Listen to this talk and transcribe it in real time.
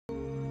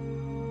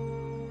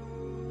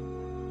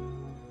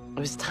It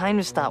was time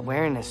to stop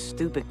wearing this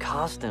stupid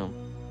costume.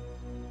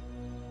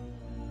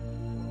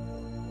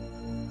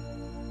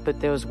 But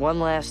there was one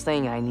last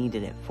thing I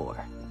needed it for.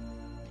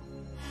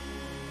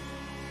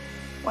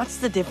 What's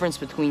the difference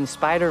between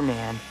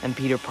Spider-Man and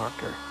Peter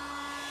Parker?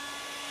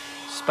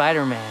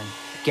 Spider-Man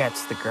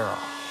gets the girl.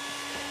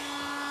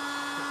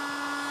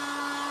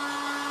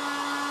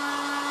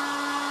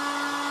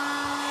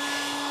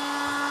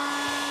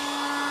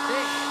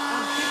 Hey,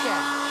 I'm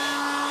Kick-Ass.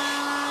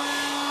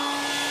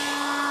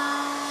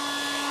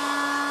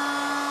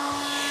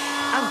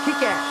 I'm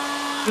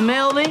Kick-Ass. You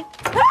mailed me?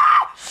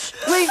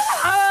 Wait!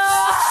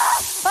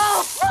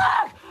 Oh,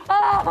 fuck!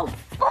 Oh,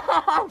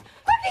 fuck!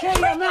 Hey,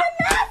 I'm not...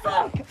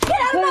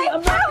 Get out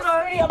of my house!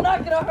 I'm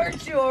not gonna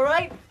hurt you, all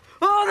right?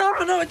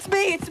 Oh, no, it's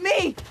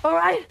me, all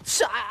right?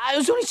 So, I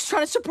was only just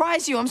trying to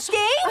surprise you. I'm sorry.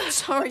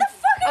 Sorry. What the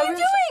fuck are you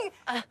doing?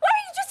 Why are you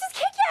dressed as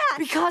Kick-Ass?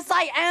 Because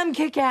I am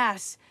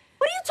Kick-Ass.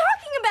 What are you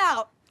talking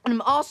about? And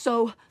I'm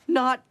also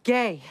not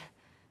gay.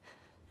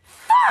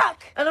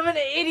 Fuck! And I'm an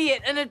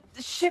idiot and a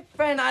shit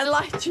friend. I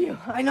lied to you.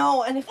 I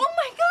know, and if... Oh,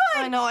 my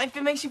God! I know, if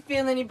it makes you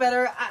feel any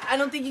better, I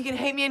don't think you can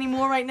hate me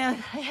anymore right now.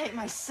 I hate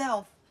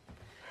myself.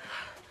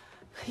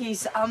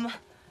 Please,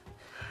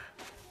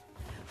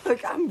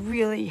 look, I'm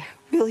really,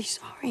 really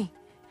sorry.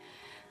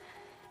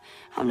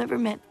 I've never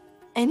met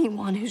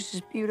anyone who's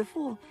as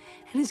beautiful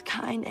and as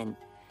kind and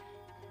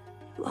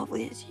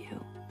lovely as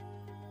you.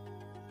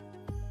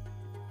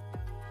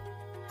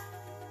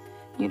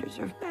 You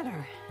deserve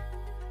better.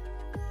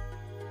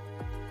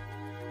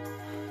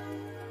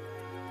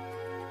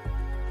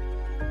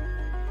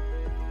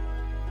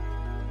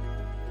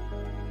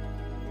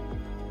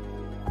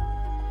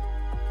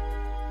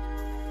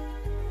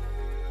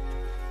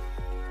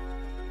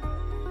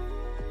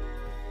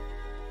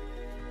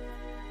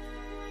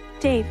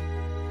 Dave.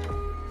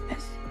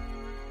 Yes?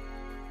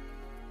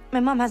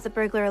 My mom has the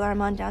burglar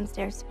alarm on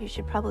downstairs, so you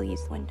should probably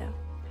use the window.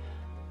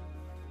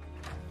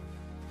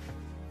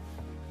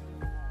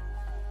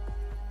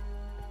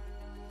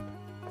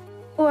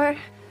 Or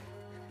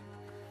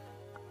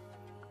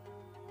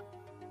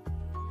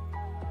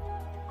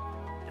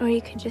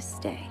you could just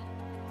stay.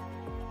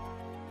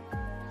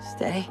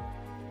 Stay?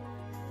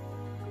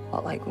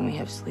 Not like when we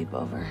have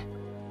sleepover.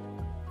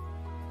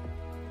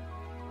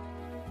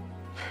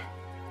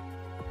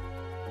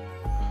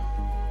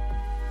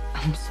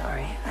 I'm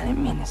sorry. I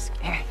didn't mean to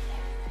scare you.